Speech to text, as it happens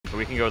So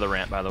we can go to the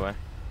ramp, by the way.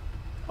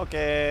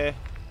 Okay.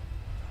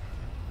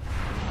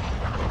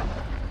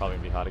 Probably gonna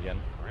be hot again.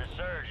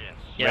 Resurgence.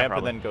 Yeah, Ramp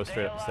probably. and then go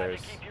straight up the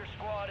stairs. Keep your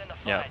squad in the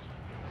fight. Yeah.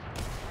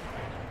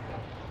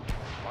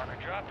 Mark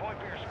a drop point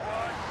for your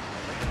squad.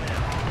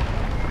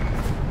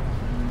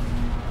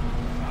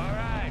 All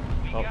right.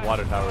 Oh,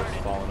 water tower's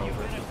falling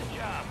over.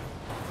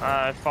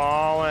 I've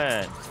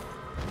fallen.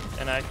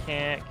 And I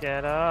can't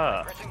get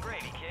up. Pressing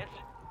gravy, kids.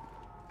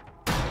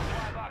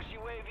 Flybox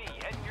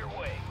UAV heading your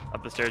way.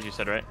 Up the stairs, you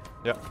said, right?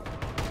 Yep.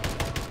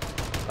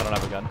 I don't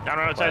have a gun. Down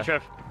right outside,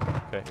 Trev.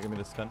 Okay, give me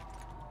this gun.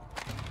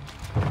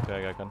 Okay,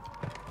 I got a gun.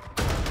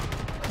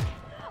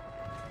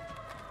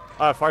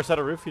 Far side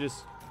of roof,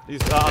 he's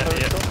on the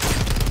roof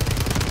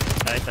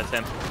still? Nice, that's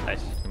him.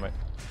 Nice.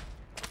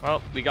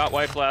 Well, we got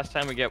wiped last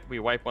time. We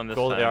wipe one this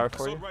Gold time. AR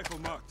for you?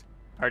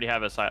 I already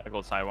have a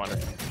gold sidewinder.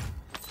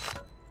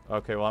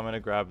 Okay, well I'm gonna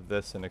grab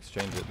this and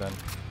exchange it then.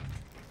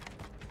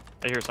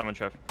 I hear someone,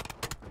 Trev.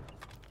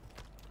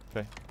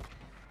 Okay.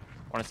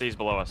 Want to see he's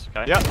below us,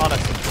 okay? Yeah, on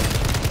us.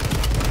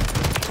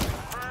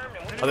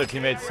 Other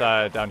teammates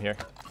down here.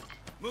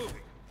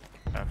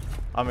 Okay.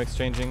 I'm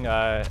exchanging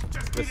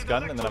this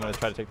gun and then I'm gonna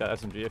try to take that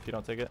SMG if you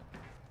don't take it.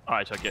 Oh,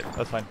 I took it.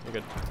 That's fine, you're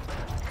good.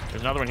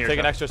 There's another one here. Take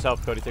an Trev. extra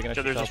self, Cody. Take an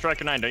extra There's a self.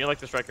 Striker 9. Don't you like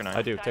the Striker 9?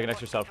 I do. Take an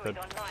extra self, Cody.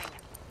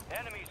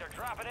 Enemies are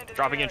dropping into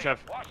Dropping the in, area.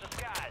 Trev. Watch the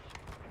skies.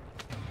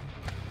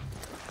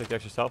 Take the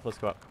extra self. Let's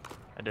go up.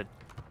 I did.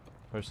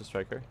 Where's the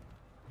striker?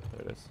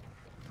 There it is.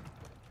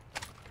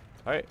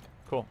 All right,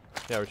 cool.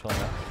 Yeah, we're chilling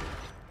now.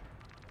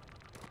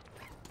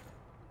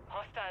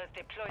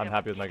 I'm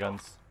happy with my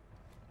guns.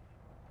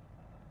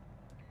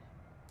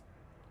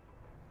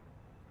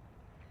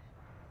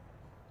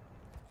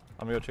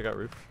 I'm gonna go check out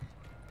roof.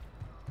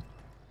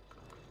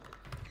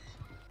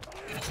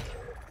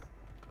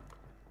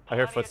 I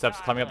hear footsteps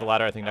climbing up the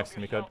ladder. I think next to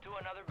me, Code.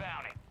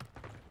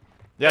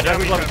 Yeah,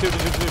 there's level 2.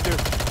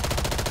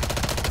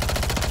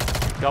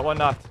 Got one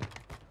knocked.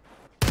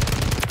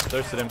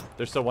 Thirsted him.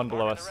 There's still one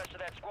below us.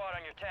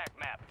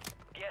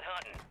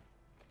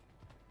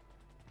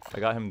 I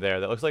got him there.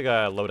 That looks like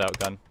a loadout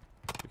gun.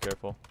 Be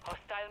careful.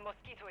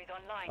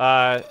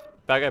 Bad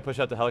guy push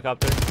out the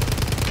helicopter.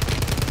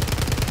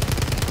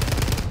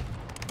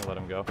 I'll let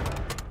him go.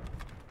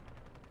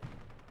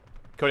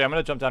 Cody, I'm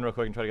gonna jump down real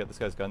quick and try to get this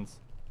guy's guns.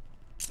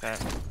 Okay.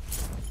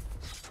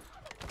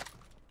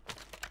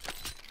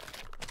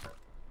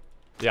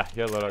 Yeah, he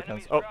had loadout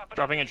guns. Oh,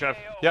 Dropping in, Trev.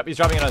 yep, he's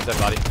dropping it on his dead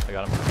body. I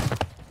got him.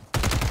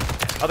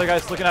 Other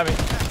guy's looking at me.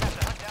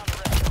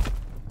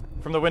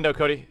 From the window,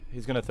 Cody.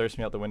 He's gonna thirst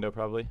me out the window,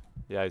 probably.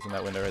 Yeah, he's in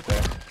that window right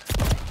there.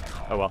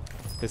 Oh well.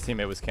 His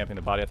teammate was camping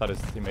the body. I thought his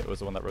teammate was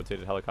the one that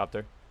rotated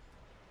helicopter.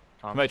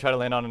 I might try to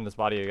land on his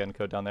body again,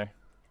 Code, down there.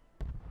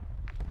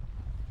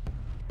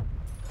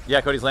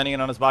 Yeah, Cody's landing in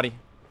on his body.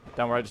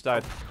 Down where I just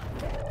died.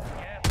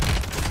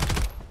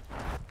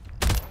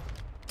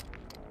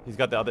 He's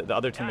got the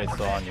other teammates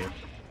still on you.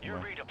 You're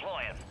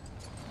redeploying.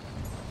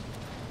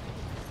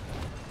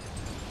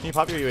 Can you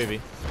pop your UAV?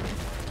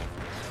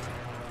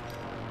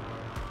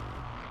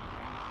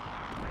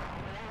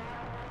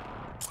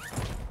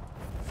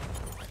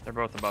 They're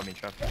both above me,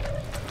 Trev.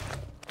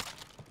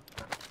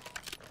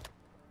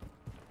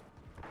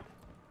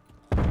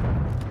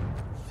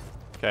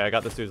 Okay, I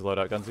got this dude's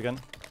loadout guns again.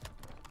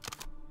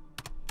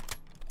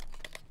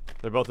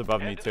 They're both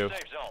above me too.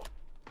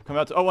 Come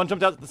out. Oh, one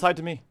jumped out the side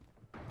to me.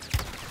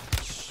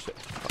 Shit.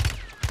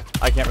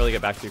 I can't really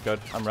get back to you, Code.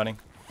 I'm running.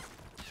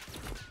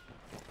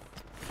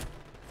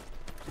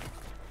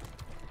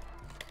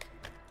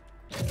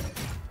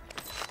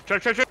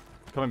 Trev.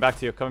 Coming back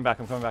to you. Coming back.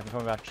 I'm coming back. I'm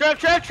coming back. Trev!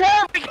 I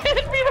can't be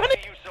running!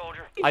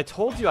 I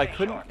told you I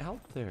couldn't help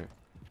there.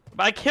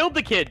 But I killed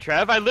the kid,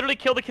 Trev. I literally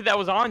killed the kid that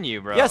was on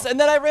you, bro. Yes, and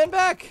then I ran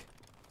back.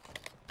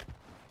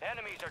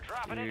 Enemies are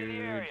dropping into the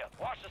area.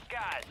 Watch the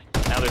skies.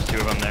 Now there's 2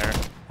 of them there.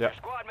 Yep.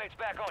 Squad mates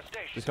back on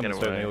station. Just come this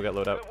way and you'll get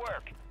loaded up. Good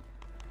work.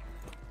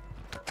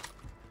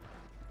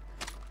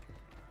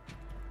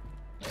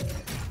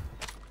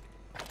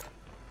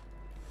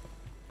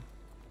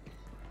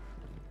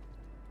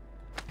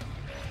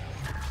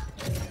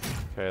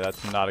 Okay,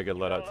 that's not a good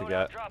loadout to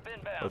get.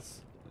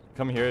 Let's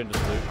come here and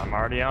just loot. I'm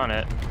already on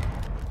it.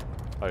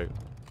 Oh,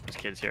 There's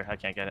kids here. I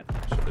can't get it.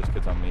 shit, there's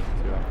kids on me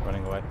too. I'm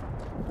running away.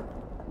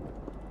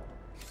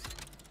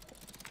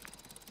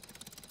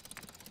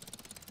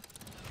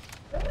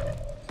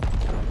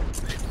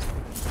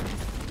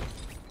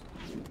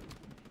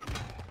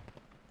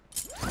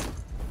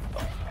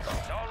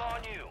 It's all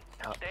on you.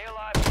 Stay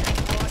alive.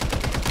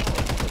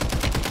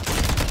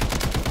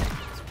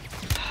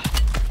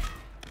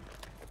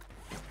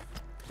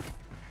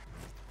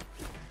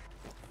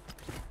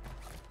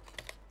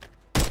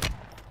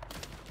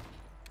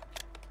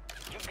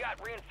 You've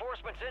got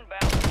reinforcements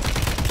inbound.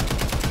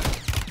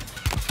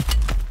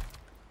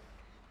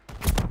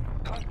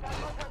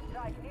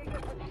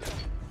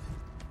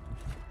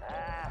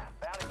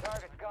 Bounty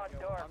target's gone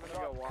dark. I'm gonna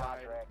go wide.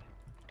 Contract.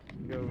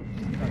 Go.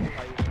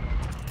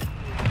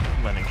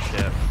 Landing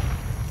ship.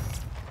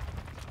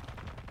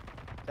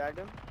 Tagged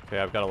him. Okay,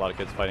 I've got a lot of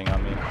kids fighting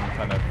on me. I'm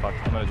trying to fuck.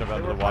 I'm gonna jump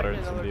out into the water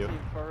and swim to you.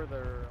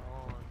 Further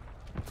on.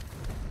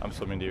 I'm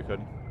swimming to you, Code.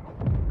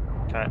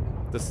 Okay.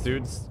 This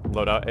dude's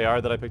loadout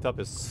AR that I picked up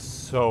is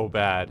so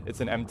bad.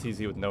 It's an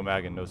MTZ with no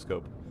mag and no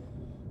scope.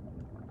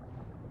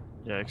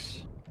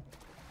 Yikes.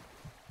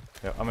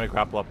 Yeah, I'm gonna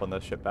grapple up on the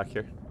ship back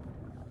here.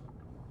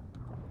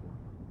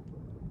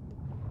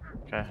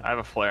 Okay, I have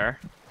a flare.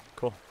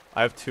 Cool.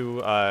 I have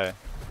 2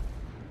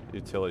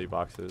 utility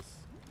boxes.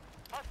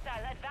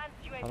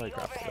 How do I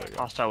grapple? There we go.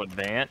 Hostile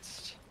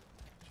advanced.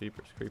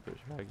 Jeepers, creepers,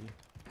 raggy.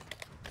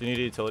 Do you need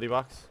a utility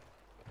box?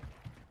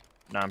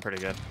 No, I'm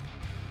pretty good.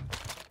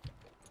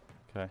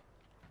 Okay.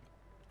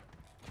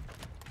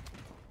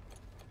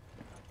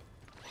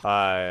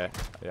 Yeah,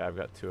 I've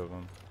got 2 of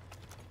them.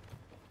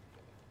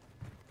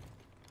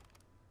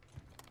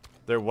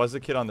 There was a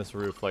kid on this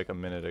roof like a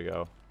minute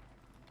ago.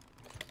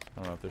 I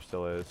don't know if there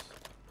still is.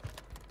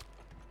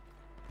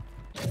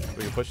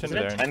 We can push into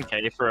there. Isn't it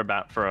 10k for a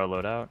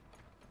loadout?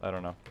 I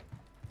don't know.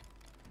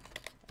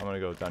 I'm gonna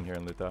go down here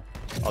and loot though.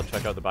 I'll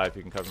check out the buy if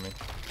you can cover me.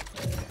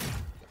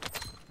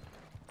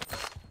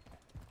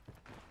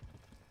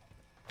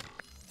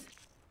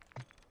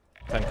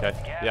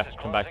 $10K. Yeah,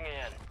 come back.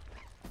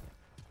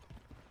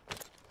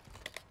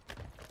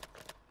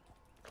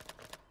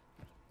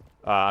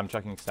 I'm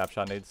checking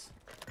snapshot nades.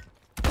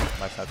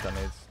 My snapshot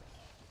nades.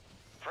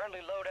 Friendly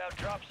loadout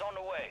drops on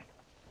the way.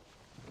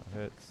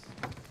 Hits.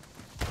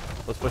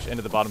 Let's push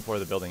into the bottom floor of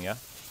the building, yeah?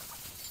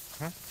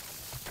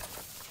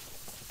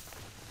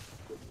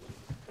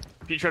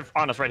 Pete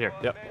on us right here.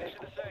 Yep. Finish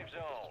the safe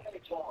zone.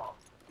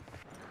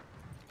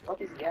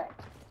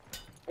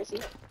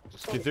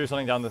 He threw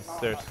something down the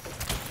stairs.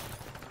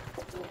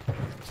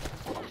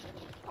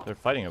 They're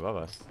fighting above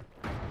us.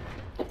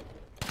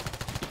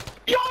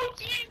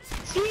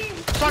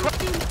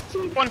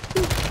 One.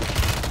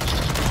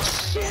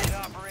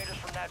 Operators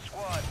from that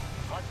squad.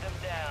 Hunt them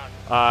down.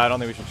 I don't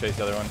think we should chase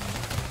the other one.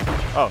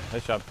 Oh,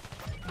 nice job.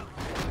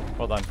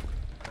 Well done.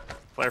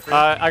 Flare for you.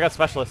 I got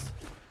specialist.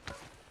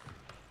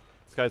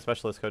 This guy's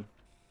specialist code.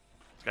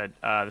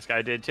 This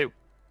guy did too.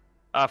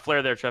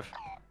 Flare there, Trev.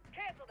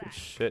 Good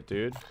shit,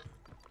 dude.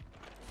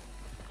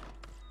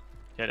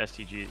 He had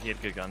STG. He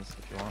had good guns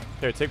if you want.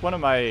 Here, take one of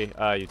my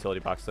utility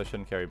boxes. I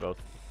shouldn't carry both.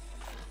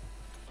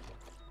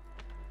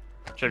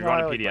 Trev, you No,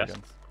 want I a like my PDS?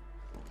 guns.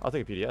 I'll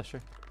take a PDS,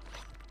 sure.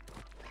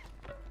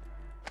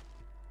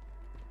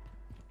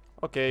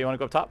 Okay, you want to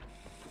go up top?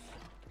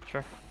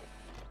 Sure.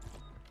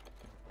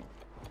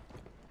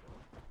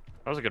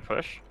 That was a good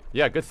push.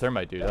 Yeah, good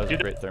thermite, dude. That was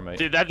Dude, a great thermite.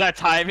 Dude, that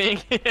timing,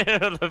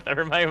 the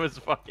thermite was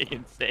fucking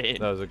insane.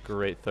 That was a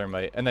great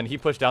thermite. And then he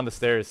pushed down the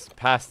stairs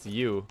past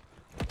you,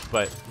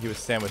 but he was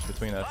sandwiched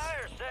between us.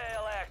 Fire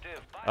sale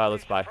active.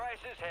 Let's buy.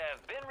 Prices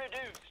have been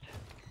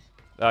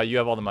reduced. You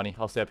have all the money.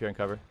 I'll stay up here and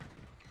cover.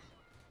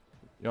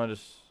 You want to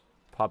just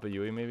pop a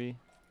UE maybe?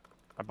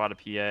 I bought a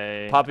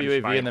PA. Pop a I'm just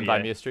UAV buying and then PA.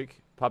 buy me a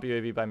streak. Pop a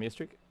UAV, buy me a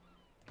streak.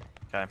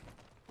 Okay.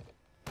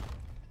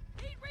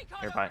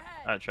 Here, bye.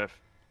 Trev.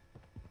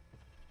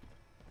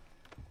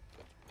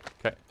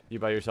 Okay, you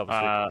buy yourself a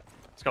streak.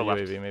 Let's go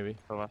left. UAV maybe.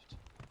 Go left.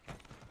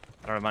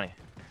 I don't have money.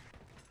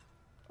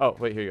 Oh,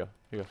 wait, here you go.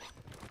 Here you go.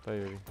 Buy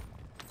UAV.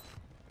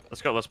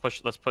 Let's go. Let's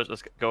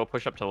go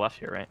push up to the left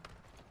here, right?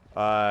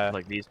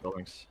 Like these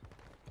buildings.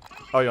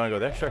 Oh, you want to go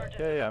there? Sure.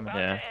 Yeah, I'm in. About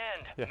Yeah. to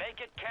end. Yeah.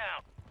 Make it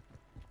count.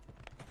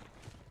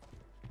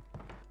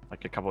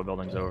 Like a couple of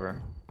buildings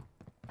over.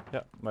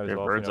 Yeah, might as They're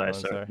well. bird's eye, if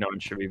you know so no one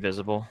should be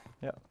visible.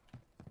 Yeah.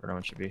 Or no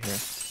one should be here.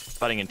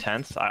 Fighting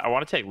intense. I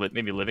want to take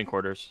maybe living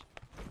quarters.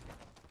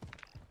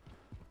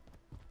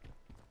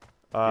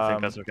 You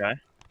think that's okay?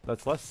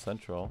 That's less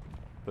central,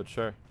 but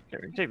sure. Okay,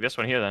 we can take this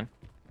one here then.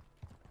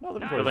 No,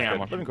 living Nice. quarters is Building good.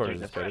 ammo. Living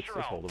quarters is Take good. It's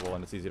this. holdable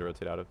and it's easy to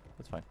rotate out of.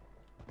 That's fine.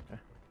 Okay.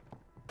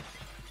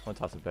 One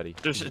toss of Betty.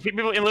 There's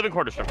people in living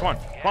quarters. Trev. Come on,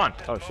 come on.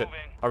 Oh shit.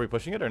 Are we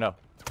pushing it or no?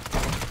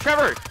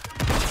 Trevor!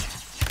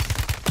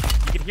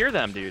 You can hear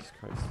them, dude.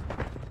 Christ.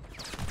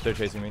 They're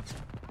chasing me.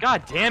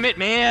 God damn it,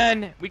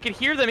 man! We could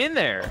hear them in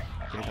there.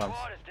 Here he comes.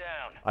 Squad is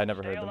down. I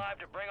never Stay heard them. alive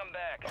to bring them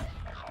back.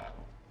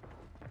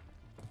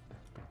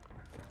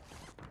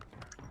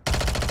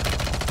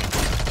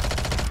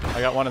 I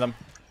got one of them.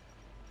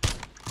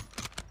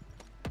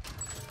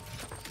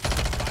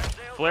 Fire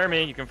sale Flare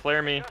me. You can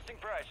flare me. adjusting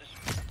prices.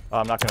 Oh,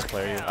 I'm not gonna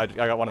flare you. I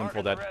got one of them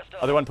full dead.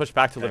 Other one pushed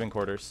back to living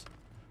quarters.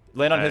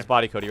 Land on Okay. his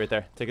body, Cody, right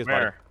there. Take his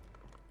body. Where?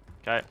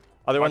 Okay.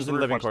 Other Watch one's the in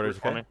roof, living watch the quarters,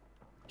 roof for okay? me.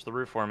 Watch the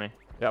roof for me.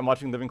 Yeah, I'm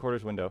watching living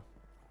quarters window.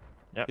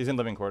 Yep. He's in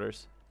living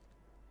quarters.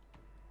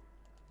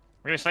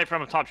 We're gonna snipe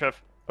from up top, Trev.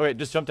 Oh wait,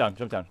 just jump down,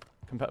 jump down.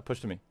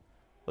 Push to me.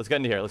 Let's get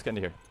into here, let's get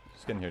into here.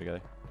 Just get in here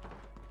together.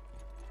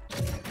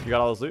 You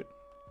got all those loot?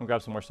 We'll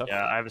grab some more stuff.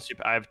 Yeah, I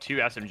have two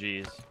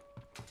SMGs.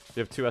 You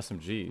have 2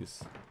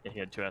 SMGs. Yeah, he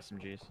had 2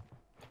 SMGs. It's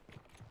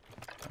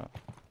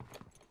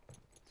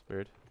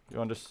weird. You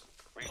want to just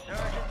Resurgence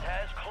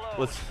has closed.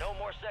 Let's no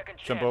more second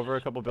jump chances. over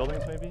a couple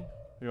buildings maybe?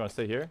 You want to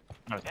stay here?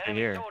 No, stay Enemy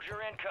here. soldier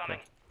incoming.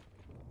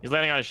 He's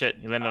landing on his shit.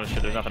 He landed on his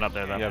shit. There's nothing up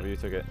there though. Yeah, but you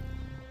took it.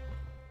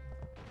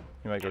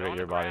 You might go Get get on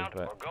your the body, ground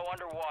but or go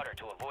underwater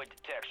to avoid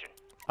detection.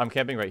 I'm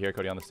camping right here,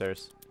 Cody, on the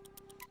stairs.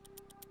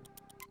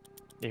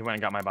 He went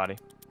and got my body.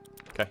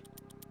 Okay.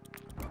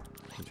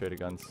 We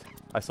traded guns.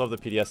 I still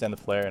have the PDS and the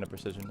flare and a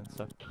precision and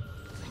stuff. Do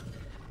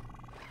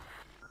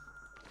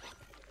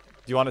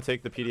you want to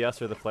take the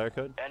PDS or the flare,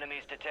 Code?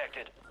 Enemies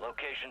detected.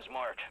 Locations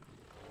marked.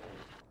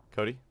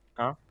 Cody?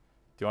 Huh?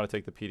 Do you want to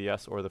take the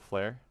PDS or the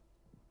flare?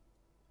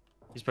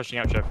 He's pushing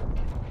out, Chip.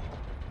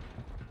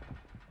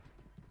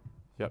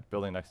 Yep,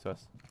 building next to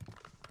us.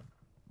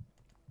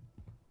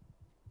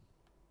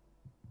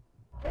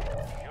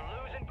 You're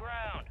losing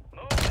ground.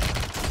 Move.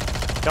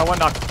 Got one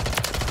knock.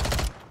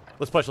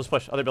 Let's push, let's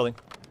push. Other building.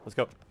 Let's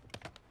go.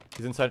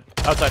 He's inside.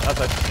 Outside,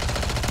 outside.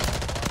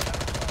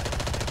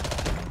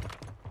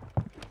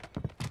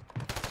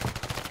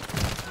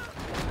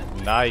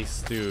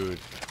 Nice, dude.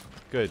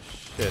 Good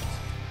shit.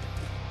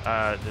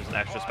 There's an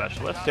extra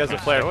specialist. He has a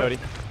flare, Cody.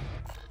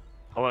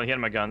 Hold on, he had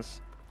my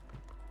guns.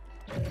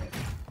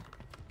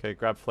 Okay,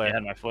 grab flare. He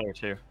had my flare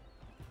too.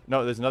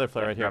 No, there's another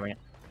flare right here. Grabbing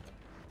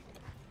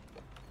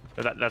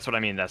it. That's what I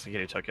mean. That's the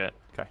kid who took it.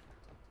 Okay.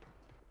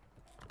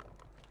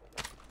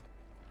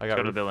 Let's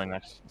go to the building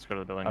next. Let's go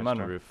to the building. I'm on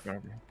the roof. Okay,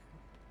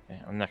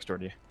 I'm next door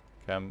to you.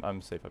 Okay,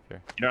 I'm safe up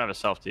here. You don't have a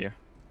self, do you?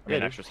 I mean,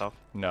 Yeah, extra self.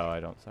 No, I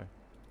don't. Sorry.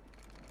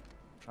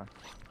 Fine.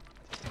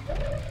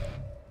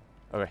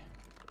 Okay.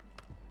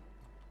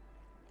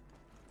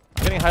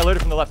 I'm getting high loaded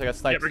from the left. I got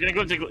sniped. Yeah, we're getting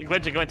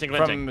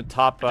glinting. From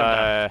top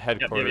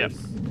headquarters.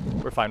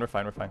 Yep. We're fine. We're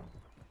fine. We're fine.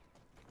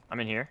 I'm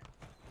in here.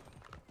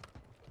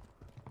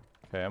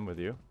 Okay, I'm with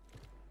you.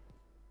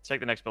 Let's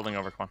take the next building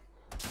over. Come on.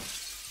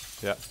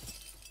 Yeah.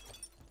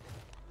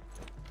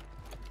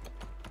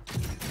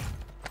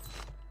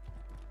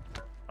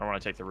 I don't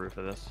want to take the roof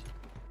of this.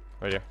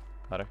 Right here.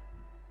 Ladder.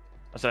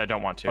 I said I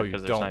don't want to. Oh, you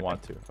because they're don't sniping.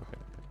 want to. Okay.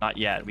 Not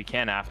yet. We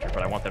can after,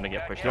 but I want them to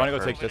get pushed. Do you want to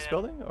go first. take this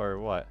building or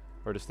what?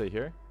 Or to stay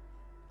here?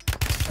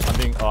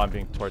 I'm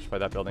being torched by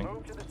that building.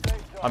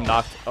 I'm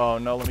knocked. Oh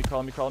no, let me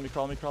crawl. Okay,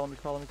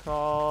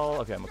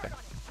 I'm okay.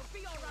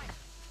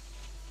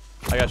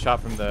 I got shot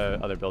from the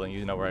other building.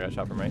 You know where I got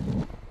shot from, right?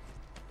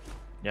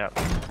 Yeah.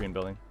 Green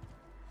building.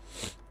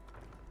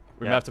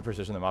 We're gonna have to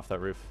precision them off that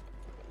roof.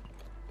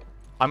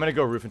 I'm gonna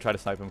go roof and try to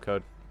snipe them,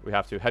 Code. We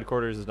have to.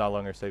 Headquarters is no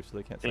longer safe, so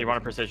they can't. Do you want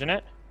to precision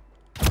it?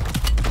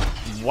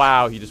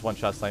 Wow, he just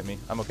one-shot sniped me.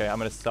 I'm okay. I'm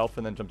gonna stealth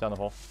and then jump down the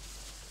hole.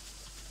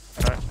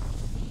 Alright.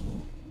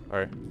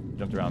 Or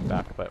jumped around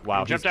back, but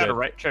wow, Jumped out to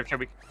right. Should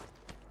we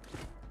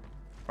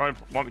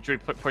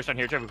push down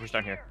here? Should we push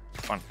down here?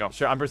 Come on, go.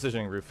 Sure, I'm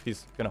precisioning roof.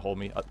 He's gonna hold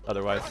me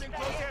otherwise.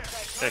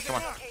 Okay, come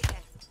on.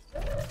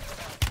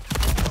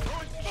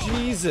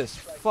 Jesus,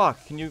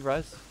 fuck. Can you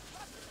res?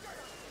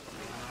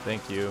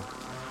 Thank you.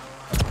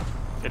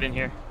 Get in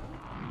here.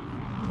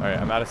 Alright,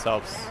 I'm out of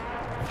selfs.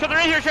 Because they're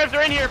in here, Trev.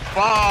 They're in here.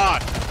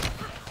 Fuck.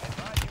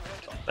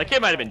 That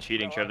kid might have been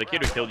cheating, Trev. The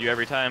kid who killed you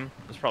every time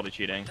was probably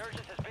cheating.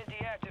 Resurgence has been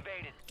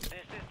deactivated. This is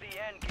the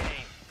end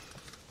game.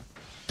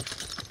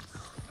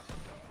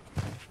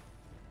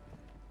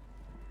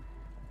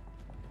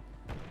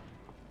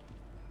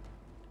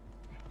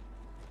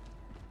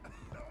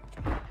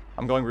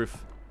 I'm going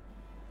roof.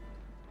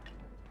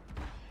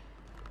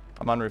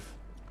 I'm on roof.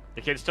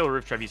 The kid's still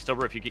roof, Trev. He's still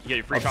roof. You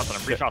get free Oh, shots on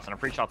him. Free shit. shots on him.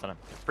 Free shots on him.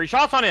 Free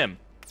shots on him.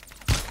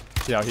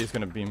 Yeah, he's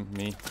gonna beam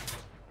me.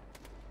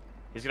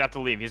 He's gonna have to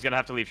leave. He's gonna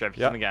have to leave, Trev.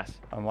 He's Yep. in the gas.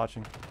 I'm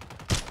watching.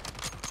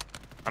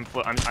 I'm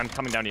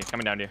coming down to you.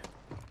 Coming down to you.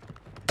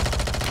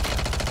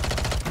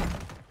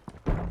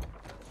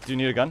 Do you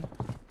need a gun?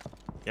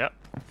 Yep.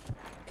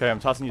 Okay, I'm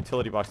tossing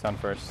utility box down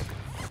first.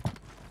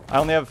 I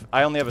only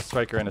have a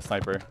striker and a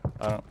sniper.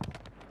 I don't.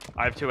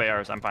 I have 2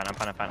 ARs. I'm fine. I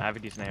have a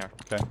decent AR.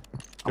 Okay. Do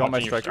you want my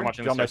striker? I'm Do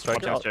watching you want my the stairs.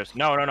 I'm striker? watching the stairs.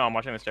 No. I'm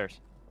watching the stairs.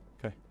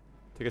 Okay.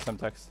 Take a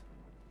semtex.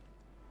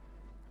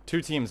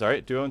 2 teams,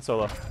 alright? Duo and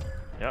solo.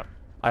 Yep.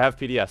 I have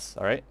PDS,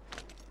 alright?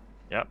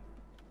 Yep.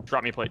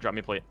 Drop me plate.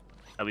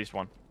 At least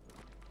one.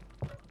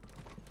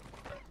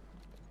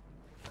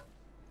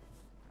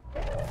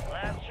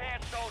 Last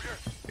chance, soldier.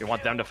 We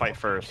want them to fight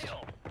first.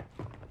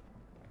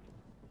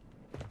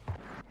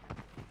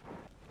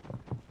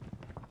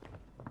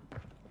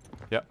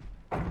 Yep.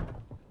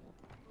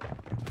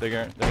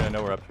 They're gonna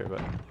know we're up here, but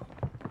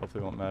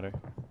hopefully it won't matter.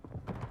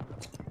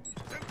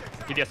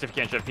 PDS if you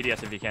can, Trev.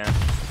 PDS if you can.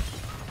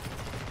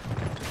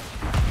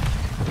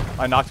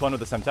 I knocked one with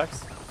the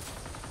semtex.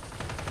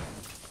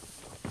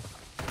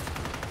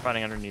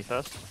 Fighting underneath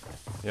us.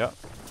 Yep.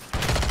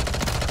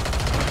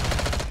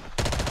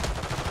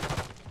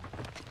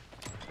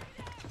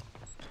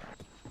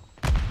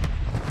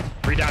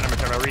 Redown him,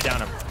 Trevor. Redown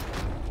him.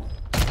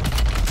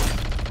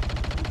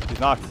 He's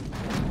knocked.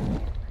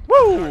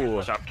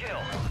 Woo! Shot. Kill.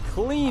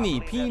 Cleany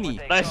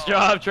peeny. Nice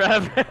job,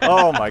 Trev.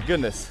 Oh my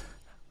goodness.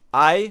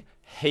 I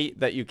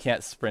hate that you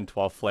can't sprint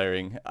while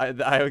flaring.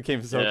 I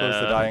came so close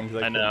to dying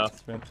because I know. couldn't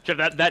sprint.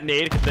 Trev, that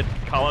nade, the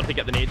call out to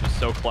get the nades was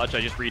so clutch. I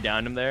just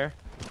redowned him there.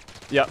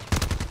 Yep.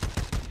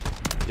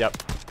 Yep.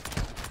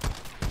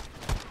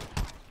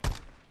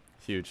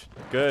 Huge.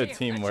 Good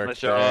teamwork. Nice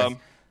guys. job.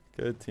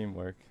 Good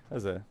teamwork. That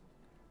was a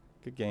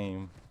good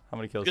game. How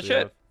many kills Good do you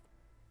shit. have?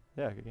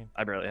 Yeah, good game.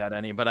 I barely had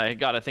any, but I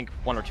got, I think,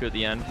 1 or 2 at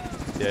the end.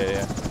 Yeah.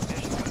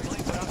 Mission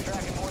complete, but I'm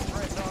tracking more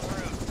threats en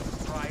route.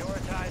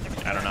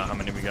 Prioritize. I don't know how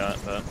many we got,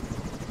 but.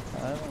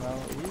 I don't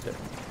know either,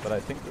 but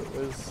I think it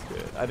was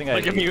good. I think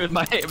Look at me with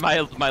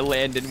my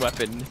landing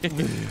weapon.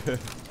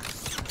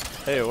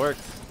 Hey, it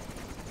worked.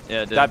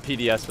 Yeah, it did. That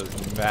PDS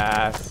was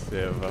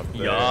massive up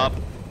there. Yup.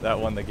 That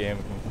won the game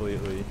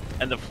completely.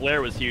 And the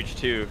flare was huge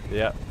too.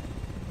 Yep.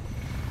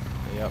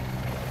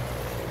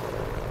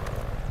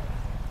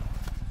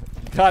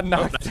 Got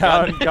knocked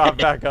down, got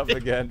back up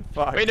again.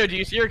 Fuck. Wait, no, do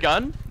you see your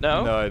gun?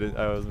 No? No, I didn't.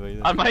 I wasn't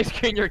either. On my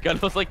screen, your gun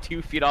was like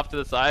 2 feet off to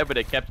the side, but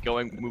it kept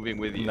moving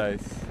with you.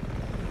 Nice.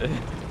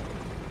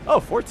 Oh,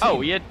 14. Oh,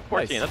 we had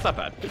 14. Nice. That's not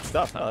bad. Good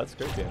stuff. Oh, that's a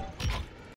great game.